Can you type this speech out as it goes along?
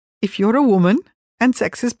If you're a woman and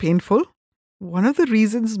sex is painful, one of the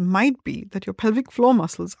reasons might be that your pelvic floor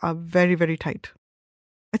muscles are very, very tight.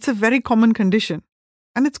 It's a very common condition,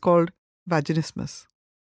 and it's called vaginismus.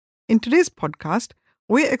 In today's podcast,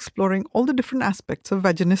 we're exploring all the different aspects of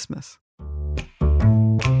vaginismus.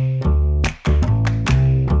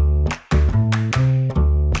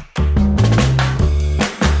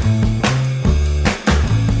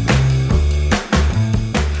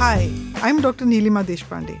 Hi, I'm Dr. Neelima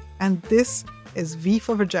Deshpande, and this is V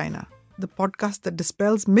for Vagina, the podcast that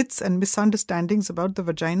dispels myths and misunderstandings about the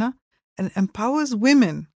vagina and empowers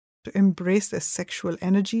women to embrace their sexual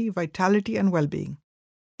energy, vitality, and well-being.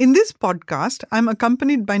 In this podcast, I'm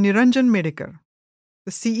accompanied by Niranjan Medhekar,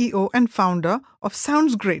 the CEO and founder of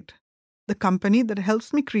SoundsGreat, the company that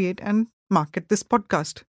helps me create and market this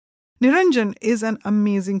podcast. Niranjan is an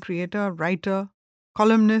amazing creator, writer,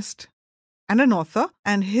 columnist, and an author,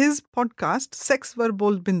 and his podcast, Sex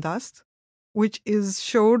Verbal Bindast, which is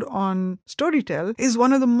showed on Storytel, is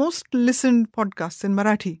one of the most listened podcasts in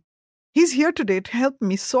Marathi. He's here today to help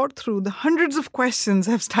me sort through the hundreds of questions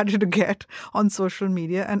I've started to get on social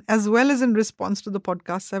media, and as well as in response to the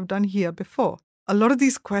podcasts I've done here before. A lot of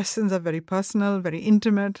these questions are very personal, very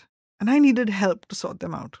intimate, and I needed help to sort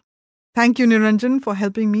them out. Thank you, Niranjan, for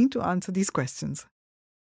helping me to answer these questions.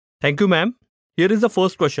 Thank you, ma'am. Here is the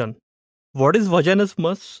first question. What is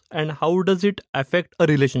vaginismus and how does it affect a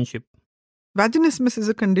relationship? Vaginismus is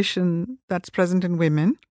a condition that's present in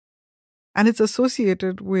women, and it's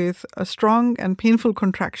associated with a strong and painful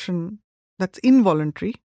contraction that's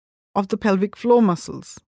involuntary of the pelvic floor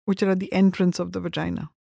muscles, which are at the entrance of the vagina.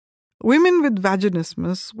 Women with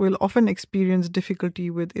vaginismus will often experience difficulty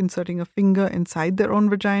with inserting a finger inside their own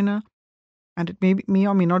vagina, and it may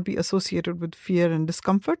or may not be associated with fear and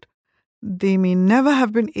discomfort. They may never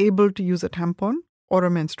have been able to use a tampon or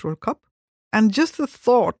a menstrual cup, and just the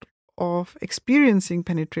thought of experiencing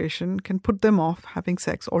penetration can put them off having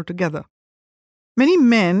sex altogether. Many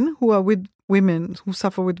men who are with women who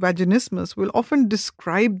suffer with vaginismus will often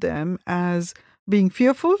describe them as being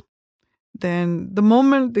fearful. Then the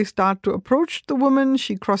moment they start to approach the woman,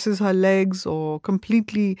 she crosses her legs or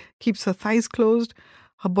completely keeps her thighs closed.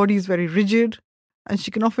 Her body is very rigid, and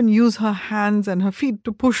she can often use her hands and her feet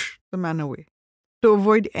to push the man away, to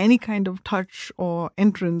avoid any kind of touch or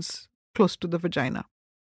entrance close to the vagina.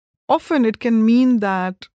 Often it can mean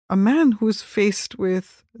that a man who is faced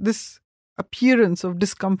with this appearance of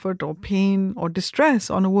discomfort or pain or distress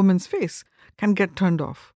on a woman's face can get turned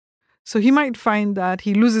off. So he might find that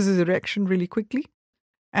he loses his erection really quickly.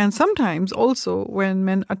 And sometimes also when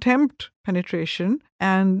men attempt penetration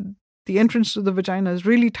and the entrance to the vagina is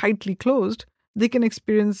really tightly closed, they can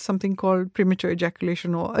experience something called premature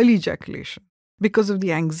ejaculation or early ejaculation because of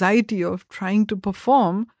the anxiety of trying to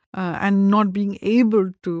perform and not being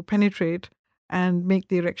able to penetrate and make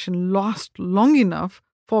the erection last long enough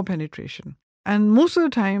for penetration. And most of the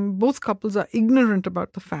time, both couples are ignorant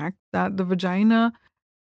about the fact that the vagina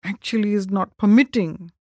actually is not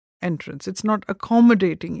permitting entrance. It's not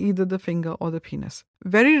accommodating either the finger or the penis.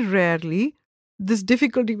 Very rarely, this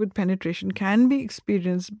difficulty with penetration can be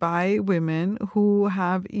experienced by women who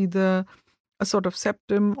have either a sort of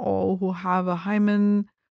septum or who have a hymen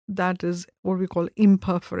that is what we call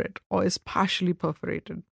imperforate or is partially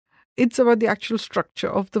perforated. It's about the actual structure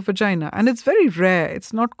of the vagina, and it's very rare,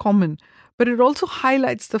 it's not common, but it also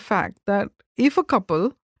highlights the fact that if a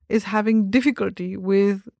couple is having difficulty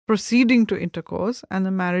with proceeding to intercourse and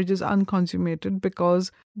the marriage is unconsummated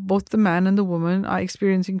because both the man and the woman are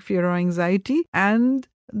experiencing fear or anxiety, and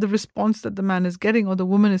the response that the man is getting or the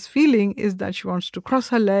woman is feeling is that she wants to cross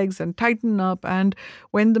her legs and tighten up, and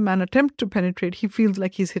when the man attempts to penetrate, he feels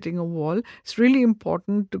like he's hitting a wall. It's really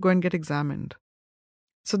important to go and get examined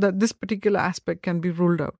so that this particular aspect can be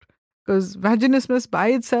ruled out. Because vaginismus by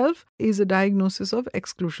itself is a diagnosis of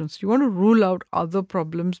exclusions. You want to rule out other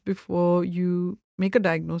problems before you make a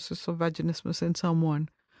diagnosis of vaginismus in someone.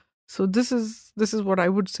 So this is what I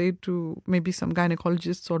would say to maybe some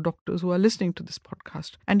gynecologists or doctors who are listening to this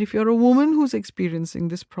podcast. And if you're a woman who's experiencing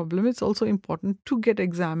this problem, it's also important to get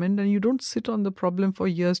examined, and you don't sit on the problem for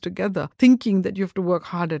years together thinking that you have to work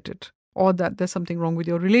hard at it, or that there's something wrong with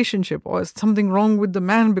your relationship, or something wrong with the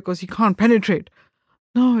man because he can't penetrate.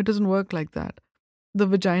 No, it doesn't work like that. The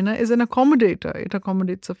vagina is an accommodator. It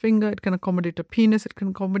accommodates a finger, it can accommodate a penis, it can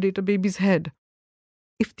accommodate a baby's head.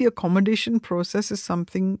 If the accommodation process is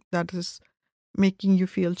something that is making you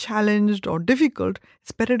feel challenged or difficult,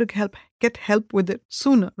 it's better to get help with it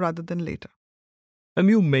sooner rather than later.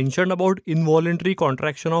 You mentioned about involuntary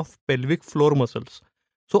contraction of pelvic floor muscles.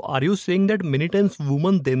 So are you saying that many times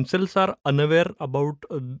women themselves are unaware about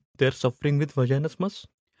their suffering with vaginismus?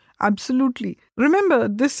 Absolutely. Remember,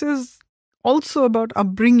 this is also about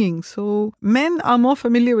upbringing. So men are more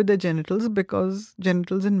familiar with their genitals because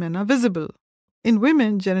genitals in men are visible. In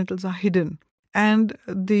women, genitals are hidden. And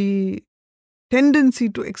the tendency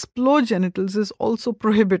to explore genitals is also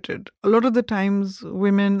prohibited. A lot of the times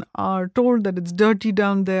women are told that it's dirty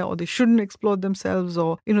down there, or they shouldn't explore themselves,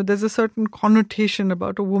 or there's a certain connotation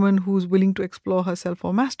about a woman who's willing to explore herself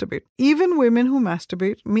or masturbate. Even women who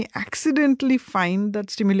masturbate may accidentally find that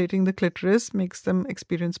stimulating the clitoris makes them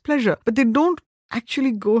experience pleasure, but they don't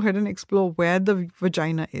actually go ahead and explore where the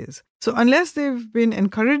vagina is. So unless they've been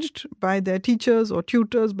encouraged by their teachers or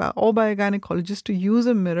tutors or by a gynecologist to use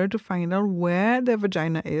a mirror to find out where their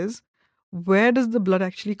vagina is, where does the blood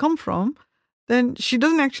actually come from, then she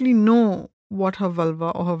doesn't actually know what her vulva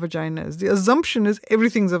or her vagina is. The assumption is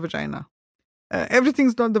everything's a vagina.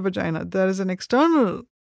 Everything's not the vagina. There is an external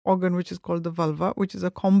organ which is called the vulva, which is a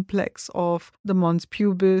complex of the mons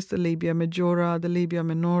pubis, the labia majora, the labia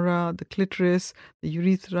minora, the clitoris, the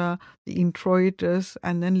urethra, the introitus,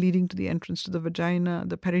 and then leading to the entrance to the vagina,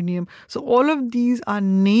 the perineum. So all of these are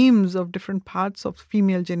names of different parts of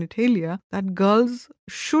female genitalia that girls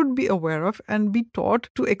should be aware of and be taught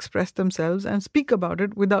to express themselves and speak about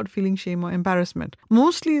it without feeling shame or embarrassment.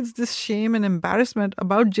 Mostly it's this shame and embarrassment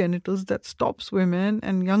about genitals that stops women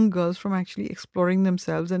and young girls from actually exploring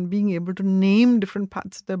themselves and being able to name different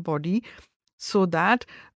parts of their body so that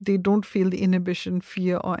they don't feel the inhibition,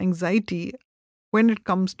 fear, or anxiety when it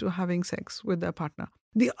comes to having sex with their partner.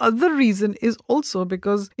 The other reason is also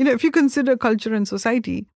because, if you consider culture and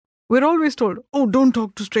society, we're always told, oh, don't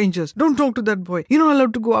talk to strangers. Don't talk to that boy. You're not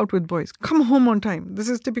allowed to go out with boys. Come home on time. This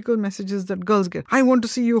is typical messages that girls get. I want to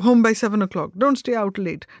see you home by 7 o'clock. Don't stay out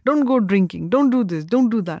late. Don't go drinking. Don't do this. Don't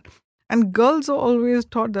do that. And girls are always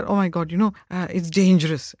taught that, oh my God, it's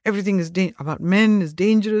dangerous. Everything is about men is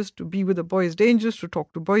dangerous. To be with a boy is dangerous. To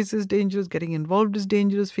talk to boys is dangerous. Getting involved is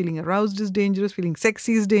dangerous. Feeling aroused is dangerous. Feeling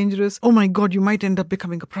sexy is dangerous. Oh my God, you might end up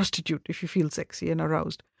becoming a prostitute if you feel sexy and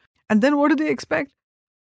aroused. And then what do they expect?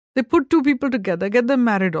 They put two people together, get them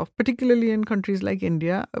married off, particularly in countries like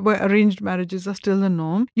India, where arranged marriages are still the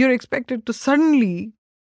norm. You're expected to suddenly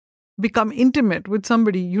become intimate with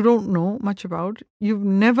somebody you don't know much about. You've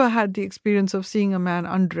never had the experience of seeing a man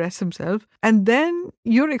undress himself. And then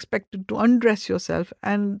you're expected to undress yourself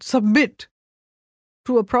and submit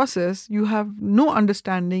to a process you have no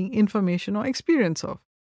understanding, information, or experience of.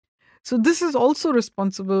 So this is also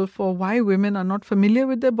responsible for why women are not familiar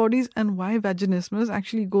with their bodies and why vaginismus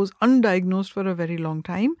actually goes undiagnosed for a very long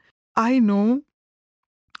time. I know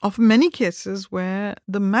of many cases where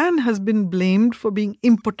the man has been blamed for being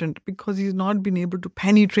impotent because he's not been able to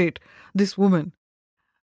penetrate this woman.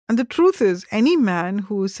 And the truth is, any man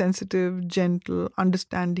who is sensitive, gentle,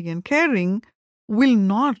 understanding, and caring will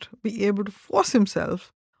not be able to force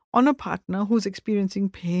himself on a partner who's experiencing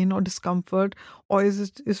pain or discomfort or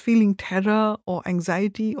is feeling terror or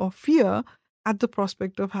anxiety or fear at the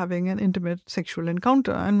prospect of having an intimate sexual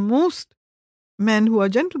encounter. And most men who are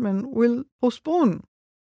gentlemen will postpone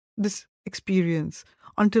this experience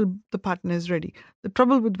until the partner is ready. The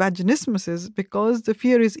trouble with vaginismus is because the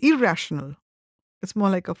fear is irrational. It's more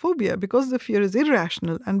like a phobia. Because the fear is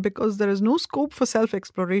irrational and because there is no scope for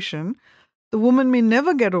self-exploration, the woman may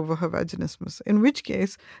never get over her vaginismus, in which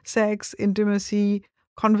case sex, intimacy,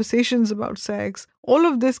 conversations about sex, all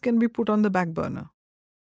of this can be put on the back burner.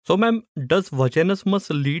 So, ma'am, does vaginismus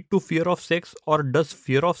lead to fear of sex, or does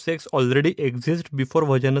fear of sex already exist before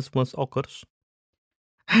vaginismus occurs?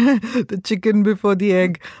 The chicken before the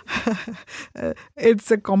egg.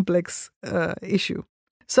 It's a complex issue.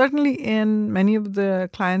 Certainly in many of the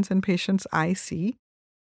clients and patients I see,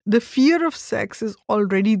 the fear of sex is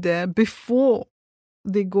already there before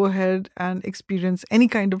they go ahead and experience any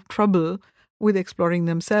kind of trouble with exploring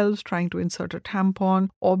themselves, trying to insert a tampon,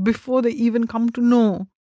 or before they even come to know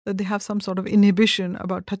that they have some sort of inhibition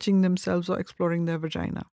about touching themselves or exploring their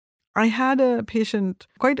vagina. I had a patient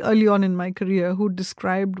quite early on in my career who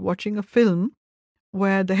described watching a film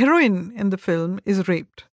where the heroine in the film is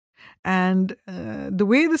raped. And the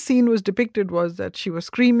way the scene was depicted was that she was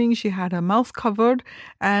screaming, she had her mouth covered,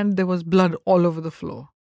 and there was blood all over the floor.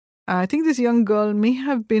 I think this young girl may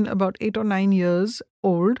have been about 8 or 9 years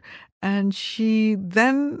old, and she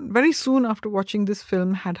then, very soon after watching this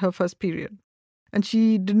film, had her first period. And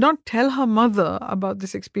she did not tell her mother about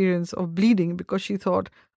this experience of bleeding because she thought,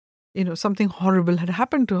 something horrible had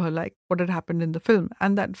happened to her, like what had happened in the film.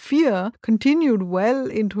 And that fear continued well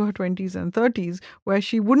into her 20s and 30s, where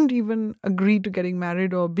she wouldn't even agree to getting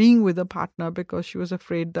married or being with a partner because she was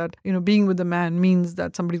afraid that, being with a man means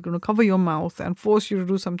that somebody's going to cover your mouth and force you to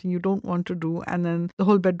do something you don't want to do. And then the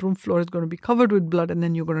whole bedroom floor is going to be covered with blood and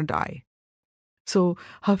then you're going to die. So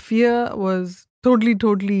her fear was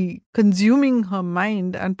totally consuming her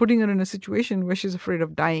mind and putting her in a situation where she's afraid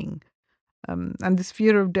of dying. And this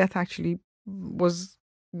fear of death actually was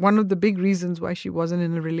one of the big reasons why she wasn't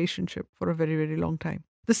in a relationship for a very, very long time.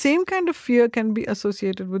 The same kind of fear can be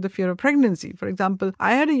associated with the fear of pregnancy. For example,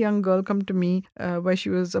 I had a young girl come to me where she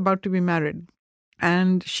was about to be married.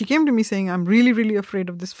 And she came to me saying, I'm really, really afraid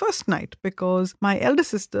of this first night because my elder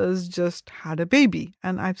sister's just had a baby.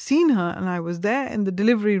 And I've seen her and I was there in the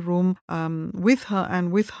delivery room with her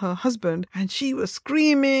and with her husband. And she was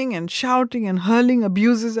screaming and shouting and hurling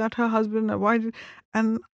abuses at her husband.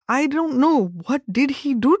 And I don't know, what did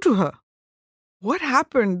he do to her? What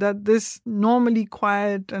happened that this normally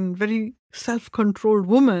quiet and very self-controlled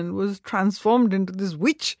woman was transformed into this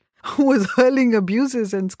witch who was hurling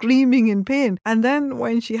abuses and screaming in pain? And then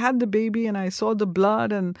when she had the baby and I saw the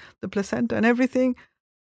blood and the placenta and everything,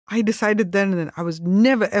 I decided then and then I was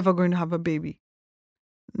never ever going to have a baby.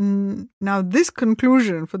 Now, this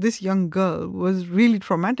conclusion for this young girl was really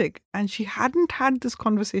traumatic, and she hadn't had this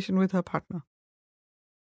conversation with her partner.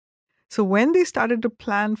 So when they started to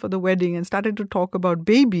plan for the wedding and started to talk about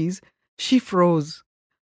babies, she froze.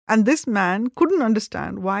 And this man couldn't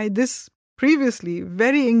understand why this previously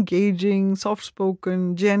very engaging,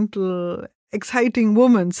 soft-spoken, gentle, exciting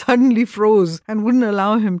woman suddenly froze and wouldn't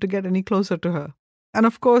allow him to get any closer to her. And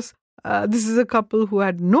of course, this is a couple who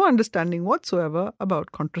had no understanding whatsoever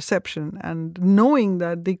about contraception and knowing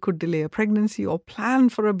that they could delay a pregnancy or plan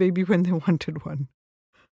for a baby when they wanted one.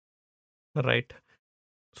 Right.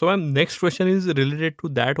 So my next question is related to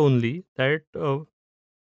that only, that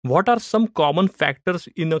what are some common factors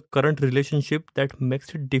in a current relationship that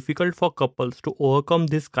makes it difficult for couples to overcome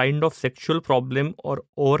this kind of sexual problem or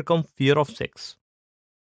overcome fear of sex?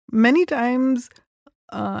 Many times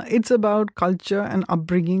it's about culture and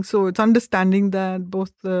upbringing. So it's understanding that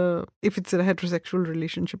if it's a heterosexual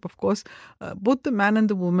relationship, of course, both the man and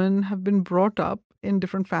the woman have been brought up in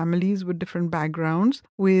different families with different backgrounds,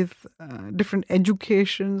 with different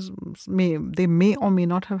educations. They may or may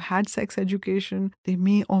not have had sex education. They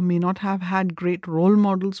may or may not have had great role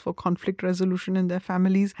models for conflict resolution in their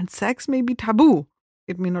families. And sex may be taboo.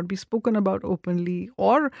 It may not be spoken about openly,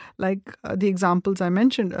 or like the examples I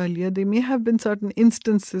mentioned earlier, there may have been certain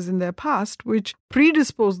instances in their past which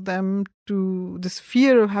predispose them to this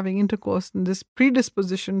fear of having intercourse and this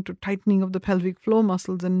predisposition to tightening of the pelvic floor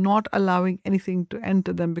muscles and not allowing anything to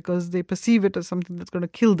enter them because they perceive it as something that's going to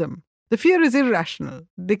kill them. The fear is irrational.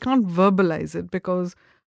 They can't verbalize it because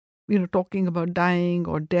talking about dying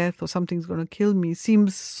or death or something's going to kill me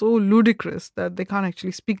seems so ludicrous that they can't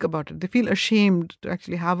actually speak about it. They feel ashamed to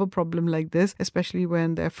actually have a problem like this, especially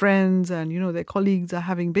when their friends and, their colleagues are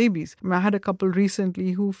having babies. I had a couple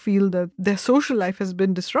recently who feel that their social life has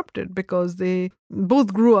been disrupted because they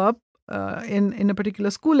both grew up in a particular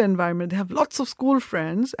school environment. They have lots of school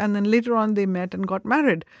friends, and then later on they met and got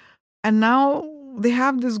married. And now they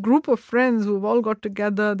have this group of friends who've all got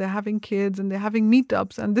together, they're having kids and they're having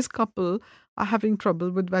meetups, and this couple are having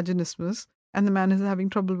trouble with vaginismus and the man is having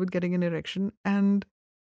trouble with getting an erection, and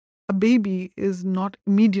a baby is not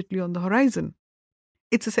immediately on the horizon.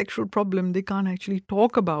 It's a sexual problem they can't actually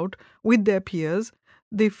talk about with their peers.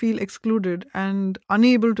 They feel excluded and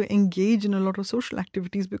unable to engage in a lot of social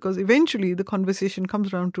activities because eventually the conversation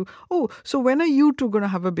comes around to, oh, so when are you two going to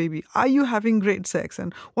have a baby? Are you having great sex?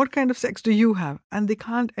 And what kind of sex do you have? And they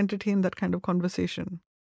can't entertain that kind of conversation.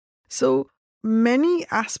 So many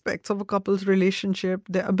aspects of a couple's relationship,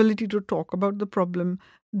 their ability to talk about the problem,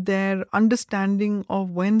 their understanding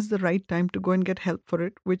of when's the right time to go and get help for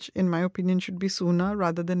it, which in my opinion should be sooner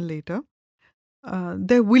rather than later.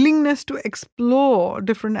 Their willingness to explore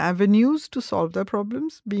different avenues to solve their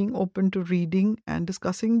problems, being open to reading and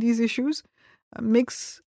discussing these issues,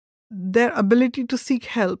 makes their ability to seek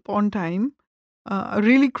help on time a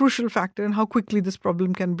really crucial factor in how quickly this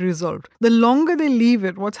problem can be resolved. The longer they leave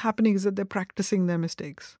it, what's happening is that they're practicing their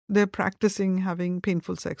mistakes. They're practicing having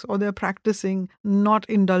painful sex, or they're practicing not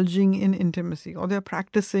indulging in intimacy, or they're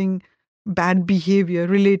practicing bad behavior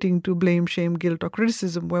relating to blame, shame, guilt, or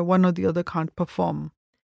criticism where one or the other can't perform.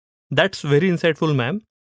 That's very insightful, ma'am.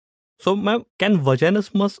 So, ma'am, can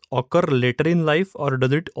vaginismus occur later in life, or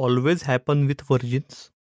does it always happen with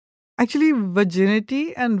virgins? Actually,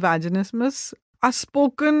 virginity and vaginismus are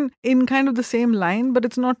spoken in kind of the same line, but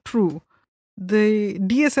it's not true. The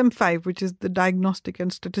DSM-5, which is the Diagnostic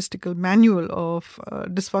and Statistical Manual of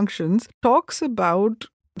Dysfunctions, talks about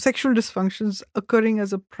sexual dysfunctions occurring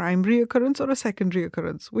as a primary occurrence or a secondary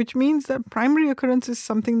occurrence, which means that primary occurrence is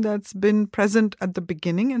something that's been present at the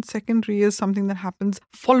beginning and secondary is something that happens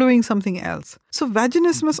following something else. So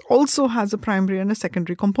vaginismus also has a primary and a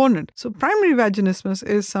secondary component. So primary vaginismus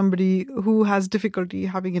is somebody who has difficulty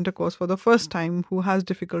having intercourse for the first time, who has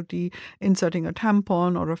difficulty inserting a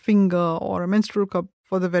tampon or a finger or a menstrual cup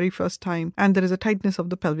for the very first time, and there is a tightness of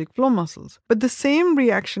the pelvic floor muscles. But the same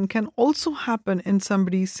reaction can also happen in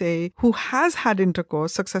somebody, say, who has had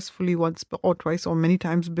intercourse successfully once or twice or many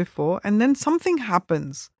times before, and then something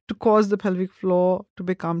happens to cause the pelvic floor to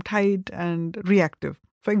become tight and reactive.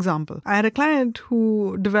 For example, I had a client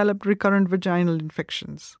who developed recurrent vaginal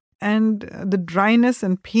infections. And the dryness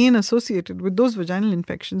and pain associated with those vaginal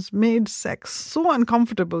infections made sex so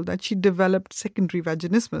uncomfortable that she developed secondary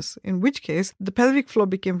vaginismus, in which case the pelvic floor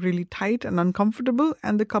became really tight and uncomfortable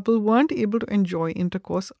and the couple weren't able to enjoy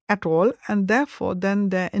intercourse at all, and therefore then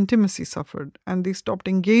their intimacy suffered and they stopped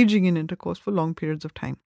engaging in intercourse for long periods of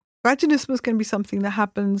time. Vaginismus can be something that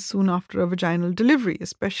happens soon after a vaginal delivery,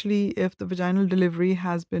 especially if the vaginal delivery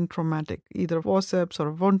has been traumatic, either a forceps or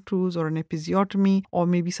a ventouse or an episiotomy, or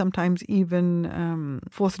maybe sometimes even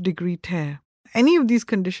fourth-degree tear. Any of these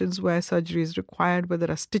conditions where surgery is required, where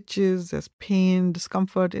there are stitches, there's pain,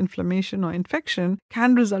 discomfort, inflammation, or infection,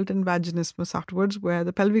 can result in vaginismus afterwards, where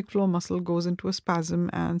the pelvic floor muscle goes into a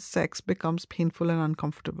spasm and sex becomes painful and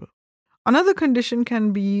uncomfortable. Another condition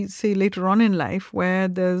can be, say, later on in life where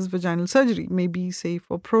there's vaginal surgery, maybe, say,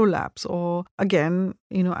 for prolapse or, again,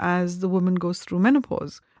 as the woman goes through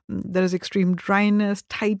menopause. There is extreme dryness,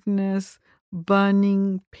 tightness,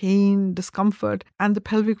 burning, pain, discomfort, and the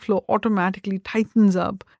pelvic floor automatically tightens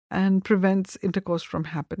up and prevents intercourse from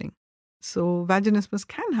happening. So vaginismus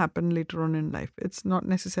can happen later on in life. It's not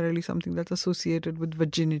necessarily something that's associated with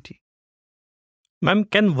virginity. Ma'am,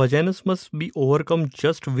 can vaginismus be overcome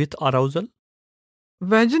just with arousal?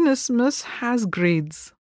 Vaginismus has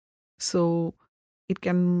grades. So it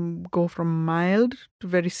can go from mild to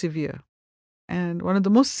very severe. And one of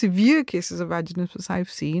the most severe cases of vaginismus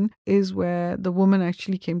I've seen is where the woman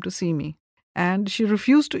actually came to see me. And she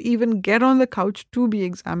refused to even get on the couch to be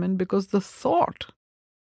examined because the thought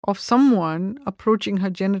of someone approaching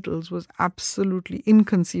her genitals was absolutely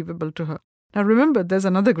inconceivable to her. Now remember, there's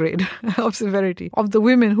another grade of severity of the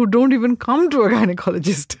women who don't even come to a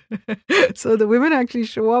gynecologist. So the women actually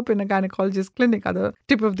show up in a gynecologist clinic at the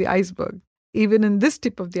tip of the iceberg. Even in this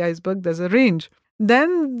tip of the iceberg, there's a range.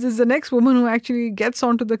 Then there's the next woman who actually gets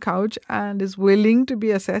onto the couch and is willing to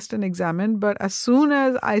be assessed and examined. But as soon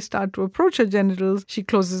as I start to approach her genitals, she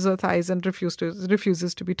closes her thighs and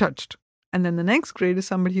refuses to be touched. And then the next grade is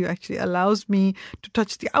somebody who actually allows me to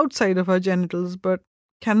touch the outside of her genitals, but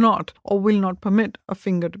cannot or will not permit a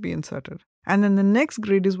finger to be inserted. And then the next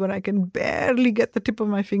grade is where I can barely get the tip of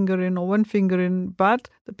my finger in or one finger in, but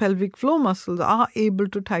the pelvic floor muscles are able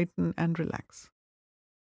to tighten and relax.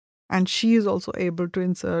 And she is also able to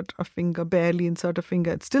insert a finger, barely insert a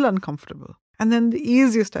finger. It's still uncomfortable. And then the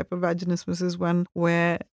easiest type of vaginismus is one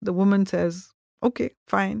where the woman says, okay,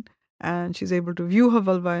 fine. And she's able to view her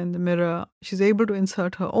vulva in the mirror. She's able to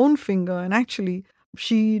insert her own finger, and actually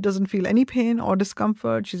she doesn't feel any pain or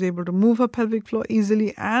discomfort. She's able to move her pelvic floor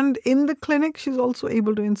easily. And in the clinic, she's also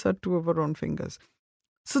able to insert 2 of her own fingers.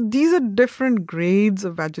 So these are different grades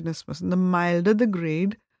of vaginismus. And the milder the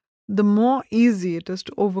grade, the more easy it is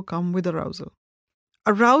to overcome with arousal.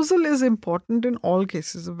 Arousal is important in all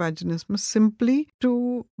cases of vaginismus simply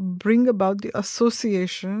to bring about the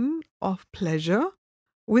association of pleasure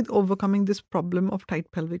with overcoming this problem of tight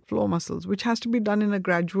pelvic floor muscles, which has to be done in a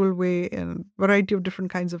gradual way in a variety of different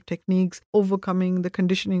kinds of techniques, overcoming the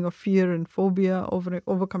conditioning of fear and phobia,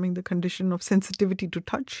 overcoming the condition of sensitivity to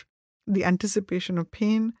touch, the anticipation of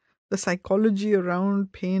pain, the psychology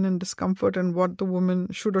around pain and discomfort and what the woman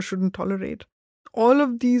should or shouldn't tolerate. All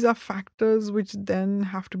of these are factors which then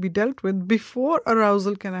have to be dealt with before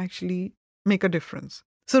arousal can actually make a difference.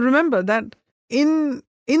 So remember that in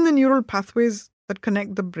the neural pathways that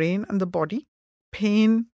connect the brain and the body,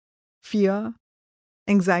 pain, fear,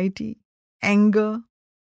 anxiety, anger,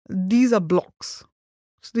 these are blocks.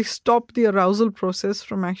 So they stop the arousal process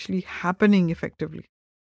from actually happening effectively.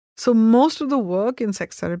 So most of the work in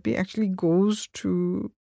sex therapy actually goes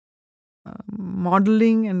to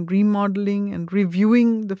modeling and remodeling and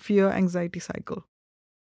reviewing the fear-anxiety cycle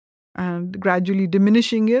and gradually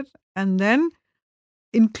diminishing it, and then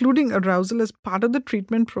including arousal as part of the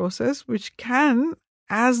treatment process, which can,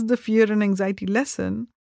 as the fear and anxiety lessen,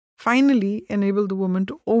 finally enable the woman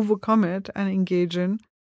to overcome it and engage in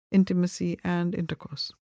intimacy and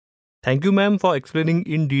intercourse. Thank you, ma'am, for explaining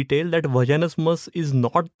in detail that vaginismus is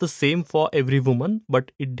not the same for every woman,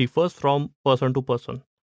 but it differs from person to person.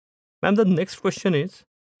 Ma'am, the next question is,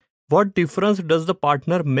 what difference does the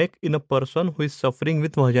partner make in a person who is suffering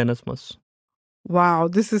with vaginismus? Wow,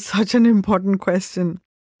 this is such an important question.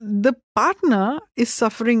 The partner is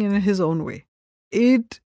suffering in his own way.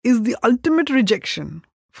 It is the ultimate rejection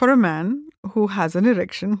for a man who has an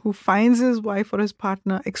erection, who finds his wife or his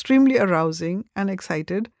partner extremely arousing and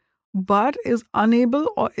excited, but is unable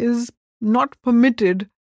or is not permitted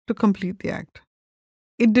to complete the act.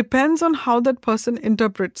 It depends on how that person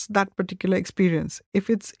interprets that particular experience. If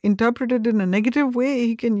it's interpreted in a negative way,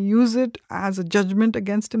 he can use it as a judgment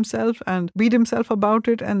against himself and beat himself about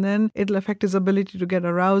it, and then it'll affect his ability to get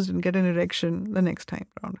aroused and get an erection the next time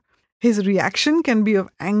around. His reaction can be of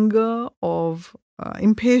anger, of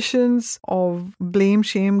impatience, of blame,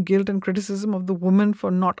 shame, guilt, and criticism of the woman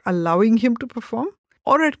for not allowing him to perform.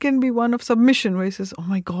 Or it can be one of submission where he says, oh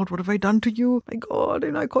my God, what have I done to you? My God,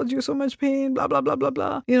 I caused you so much pain, blah, blah, blah, blah,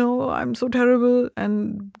 blah. I'm so terrible,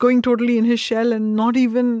 and going totally in his shell and not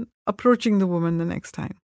even approaching the woman the next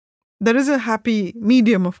time. There is a happy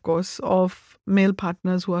medium, of course, of male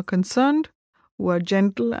partners who are concerned, who are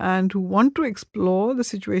gentle, and who want to explore the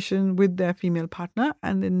situation with their female partner.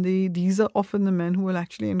 And then these are often the men who will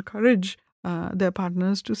actually encourage their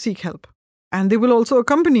partners to seek help. And they will also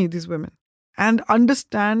accompany these women and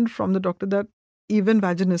understand from the doctor that even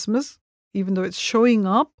vaginismus, even though it's showing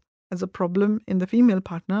up as a problem in the female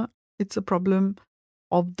partner, it's a problem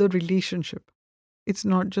of the relationship. It's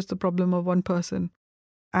not just a problem of one person.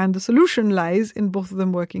 And the solution lies in both of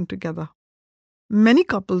them working together. Many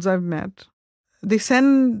couples I've met, they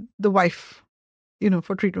send the wife,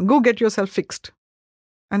 for treatment. Go get yourself fixed.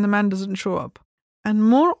 And the man doesn't show up. And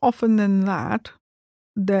more often than that,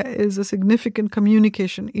 there is a significant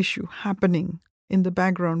communication issue happening in the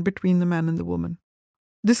background between the man and the woman.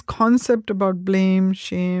 This concept about blame,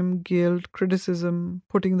 shame, guilt, criticism,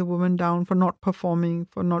 putting the woman down for not performing,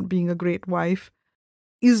 for not being a great wife,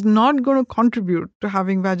 is not going to contribute to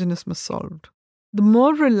having vaginismus solved. The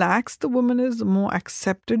more relaxed the woman is, the more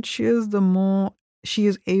accepted she is, the more she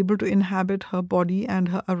is able to inhabit her body and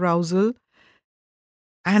her arousal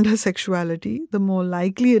and her sexuality, the more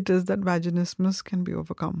likely it is that vaginismus can be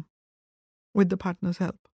overcome with the partner's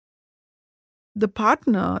help. The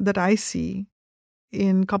partner that I see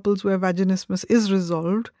in couples where vaginismus is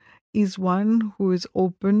resolved is one who is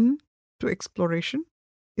open to exploration,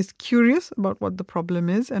 is curious about what the problem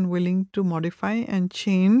is, and willing to modify and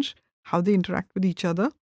change how they interact with each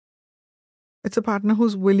other. It's a partner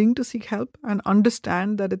who's willing to seek help and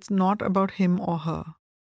understand that it's not about him or her.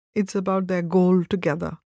 It's about their goal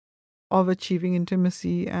together of achieving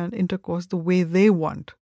intimacy and intercourse the way they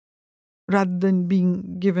want, rather than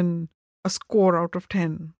being given a score out of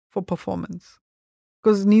 10 for performance.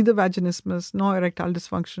 Because neither vaginismus, nor erectile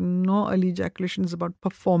dysfunction, nor early ejaculation is about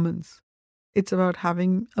performance. It's about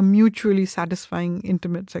having a mutually satisfying,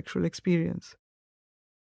 intimate sexual experience.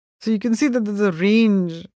 So you can see that there's a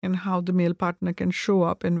range in how the male partner can show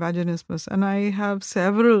up in vaginismus. And I have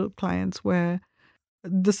several clients where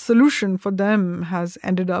the solution for them has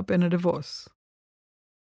ended up in a divorce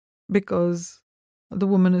because the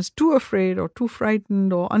woman is too afraid or too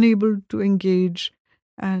frightened or unable to engage,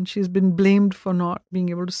 and she's been blamed for not being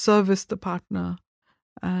able to service the partner.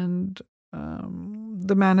 And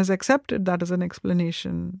the man has accepted that as an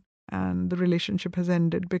explanation, and the relationship has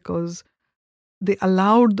ended because they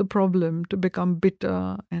allowed the problem to become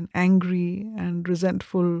bitter and angry and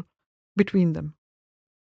resentful between them.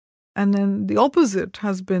 And then the opposite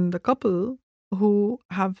has been the couple who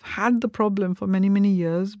have had the problem for many, many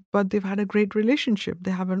years, but they've had a great relationship.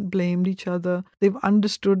 They haven't blamed each other. They've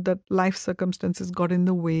understood that life circumstances got in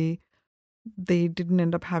the way. They didn't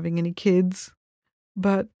end up having any kids,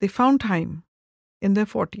 but they found time in their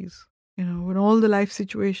 40s, when all the life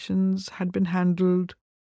situations had been handled,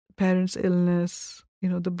 parents' illness,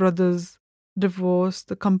 the brother's divorce,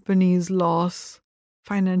 the company's loss,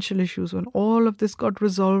 financial issues, when all of this got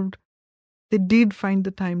resolved, they did find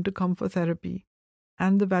the time to come for therapy.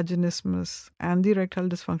 And the vaginismus and the erectile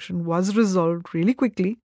dysfunction was resolved really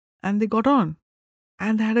quickly, and they got on.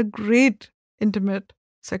 And they had a great, intimate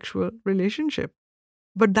sexual relationship.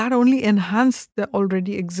 But that only enhanced their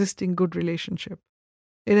already existing good relationship.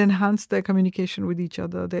 It enhanced their communication with each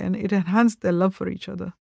other, and it enhanced their love for each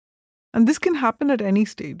other. And this can happen at any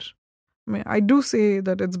stage. I do say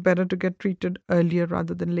that it's better to get treated earlier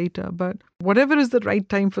rather than later, but whatever is the right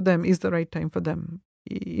time for them is the right time for them.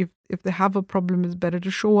 If they have a problem, it's better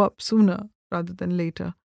to show up sooner rather than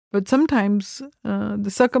later. But sometimes the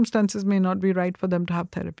circumstances may not be right for them to have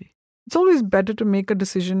therapy. It's always better to make a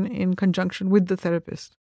decision in conjunction with the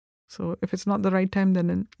therapist. So if it's not the right time,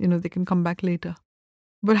 then they can come back later.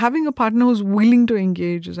 But having a partner who's willing to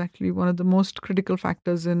engage is actually one of the most critical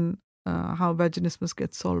factors in how vaginismus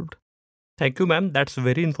gets solved. Thank you, ma'am. That's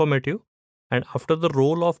very informative. And after the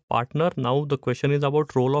role of partner, now the question is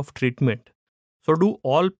about role of treatment. So do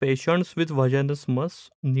all patients with vaginismus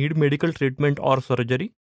need medical treatment or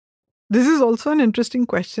surgery? This is also an interesting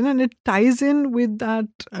question, and it ties in with that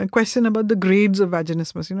question about the grades of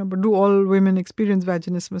vaginismus. But do all women experience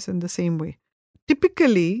vaginismus in the same way?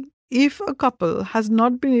 Typically, if a couple has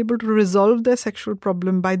not been able to resolve their sexual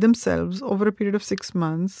problem by themselves over a period of 6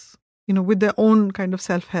 months, with their own kind of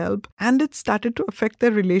self-help, and it started to affect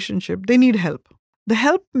their relationship, they need help. The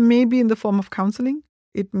help may be in the form of counseling.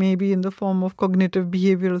 It may be in the form of cognitive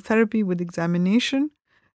behavioral therapy with examination.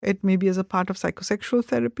 It may be as a part of psychosexual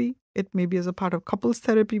therapy. It may be as a part of couples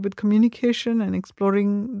therapy with communication and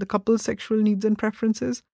exploring the couple's sexual needs and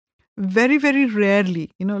preferences. Very, very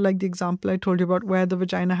rarely, like the example I told you about where the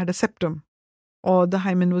vagina had a septum or the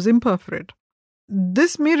hymen was imperforate.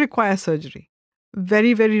 This may require surgery.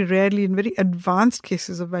 Very, very rarely, in very advanced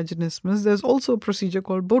cases of vaginismus, there's also a procedure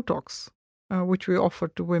called Botox, which we offer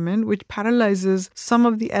to women, which paralyzes some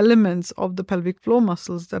of the elements of the pelvic floor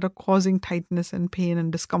muscles that are causing tightness and pain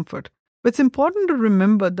and discomfort. But it's important to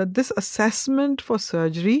remember that this assessment for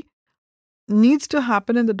surgery needs to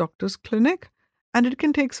happen in the doctor's clinic, and it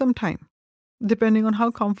can take some time, depending on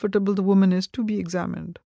how comfortable the woman is to be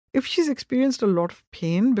examined. If she's experienced a lot of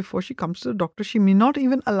pain before she comes to the doctor, she may not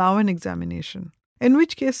even allow an examination, in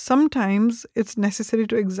which case sometimes it's necessary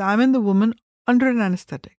to examine the woman under an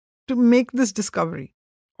anesthetic to make this discovery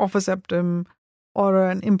of a septum or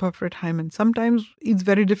an imperforate hymen. Sometimes it's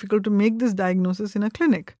very difficult to make this diagnosis in a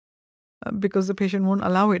clinic because the patient won't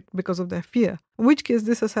allow it because of their fear, in which case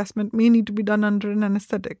this assessment may need to be done under an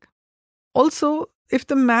anesthetic. Also, if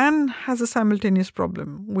the man has a simultaneous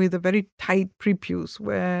problem with a very tight prepuce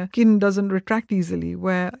where skin doesn't retract easily,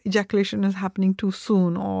 where ejaculation is happening too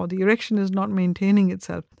soon, or the erection is not maintaining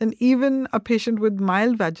itself, then even a patient with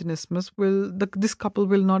mild vaginismus this couple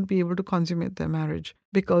will not be able to consummate their marriage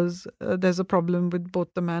because there's a problem with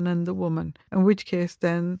both the man and the woman, in which case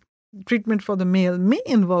then treatment for the male may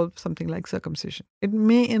involve something like circumcision. It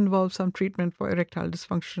may involve some treatment for erectile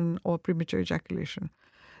dysfunction or premature ejaculation.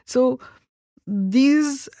 So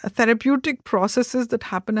these therapeutic processes that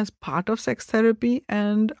happen as part of sex therapy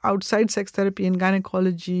and outside sex therapy in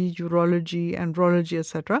gynecology, urology, andrology,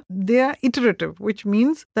 etc., they are iterative, which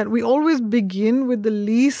means that we always begin with the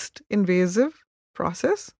least invasive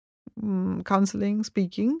process, counseling,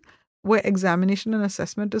 speaking, where examination and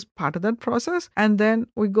assessment is part of that process. And then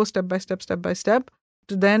we go step by step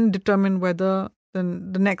to then determine whether the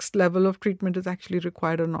next level of treatment is actually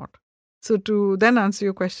required or not. So to then answer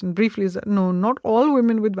your question briefly is that no, not all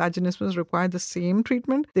women with vaginismus require the same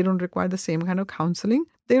treatment. They don't require the same kind of counseling.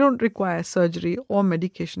 They don't require surgery or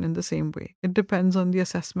medication in the same way. It depends on the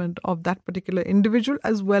assessment of that particular individual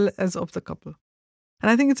as well as of the couple.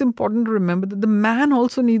 And I think it's important to remember that the man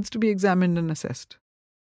also needs to be examined and assessed.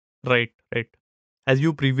 Right. As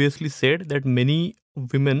you previously said that many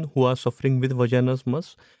women who are suffering with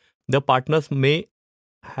vaginismus, their partners may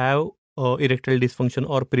have erectile dysfunction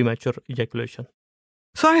or premature ejaculation.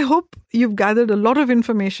 So I hope you've gathered a lot of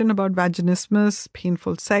information about vaginismus,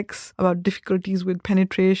 painful sex, about difficulties with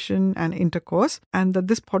penetration and intercourse, and that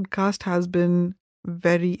this podcast has been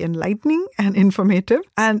very enlightening and informative.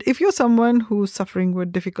 And if you're someone who's suffering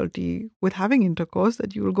with difficulty with having intercourse,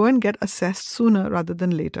 that you will go and get assessed sooner rather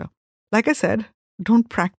than later. Like I said, don't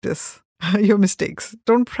practice your mistakes.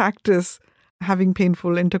 Don't practice having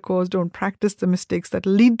painful intercourse. Don't practice the mistakes that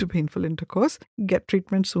lead to painful intercourse. Get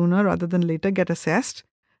treatment sooner rather than later. Get assessed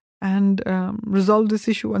and resolve this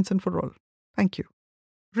issue once and for all. Thank you.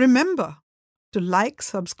 Remember to like,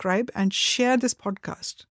 subscribe, and share this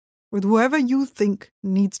podcast with whoever you think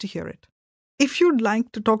needs to hear it. If you'd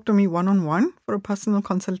like to talk to me one-on-one for a personal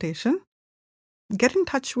consultation, get in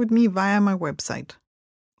touch with me via my website,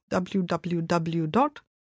 www.dr.Neelima,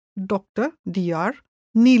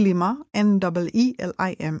 Neelima,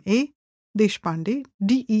 Deshpande,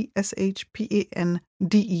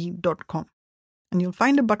 Deshpande.com. And you'll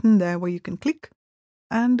find a button there where you can click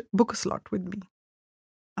and book a slot with me.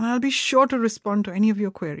 And I'll be sure to respond to any of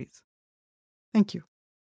your queries. Thank you.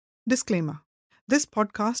 Disclaimer. This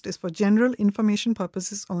podcast is for general information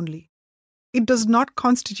purposes only. It does not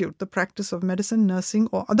constitute the practice of medicine, nursing,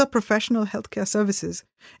 or other professional healthcare services,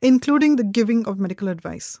 including the giving of medical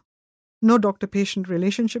advice. No doctor-patient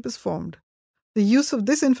relationship is formed. The use of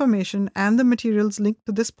this information and the materials linked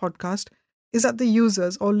to this podcast is at the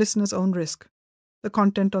user's or listener's own risk. The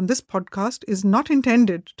content on this podcast is not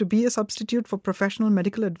intended to be a substitute for professional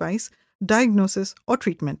medical advice, diagnosis, or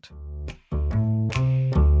treatment.